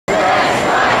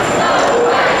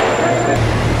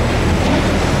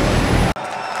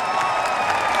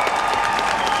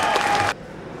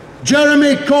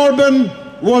Jeremy Corbyn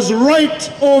was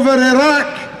right over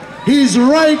Iraq, he's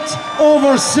right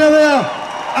over Syria,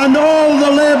 and all the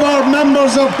Labour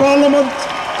members of Parliament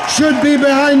should be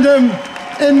behind him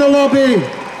in the lobby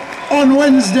on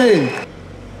Wednesday.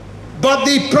 But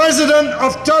the President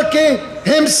of Turkey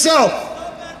himself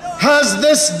has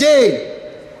this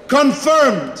day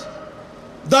confirmed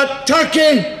that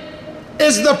Turkey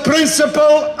is the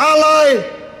principal ally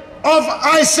of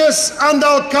ISIS and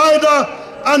Al-Qaeda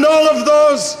and all of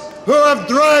those who have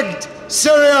dragged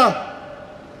Syria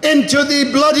into the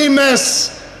bloody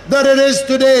mess that it is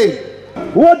today.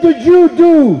 What did you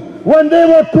do when they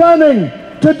were planning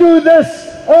to do this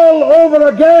all over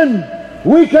again?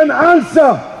 We can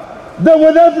answer that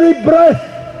with every breath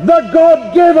that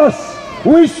God gave us,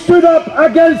 we stood up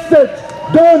against it.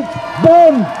 Don't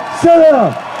bomb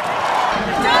Syria!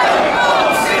 Don't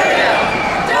bomb Syria!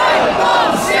 Don't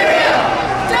bomb Syria!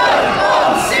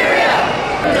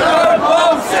 Don't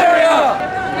bomb Syria!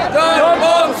 Don't bomb Syria! Don't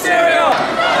bomb Syria!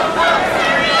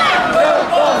 Don't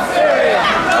bomb Syria!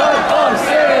 Don't bomb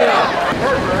Syria!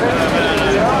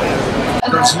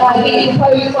 Being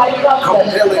imposed by the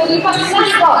government. So we must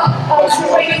stand up to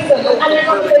raise them and in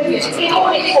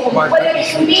audit form, whether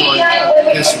it's the media,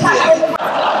 whether it's platform. And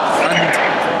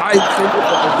I think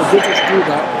that if the British do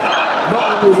that,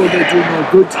 not only will they do no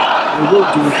good, they will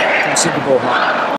do considerable harm.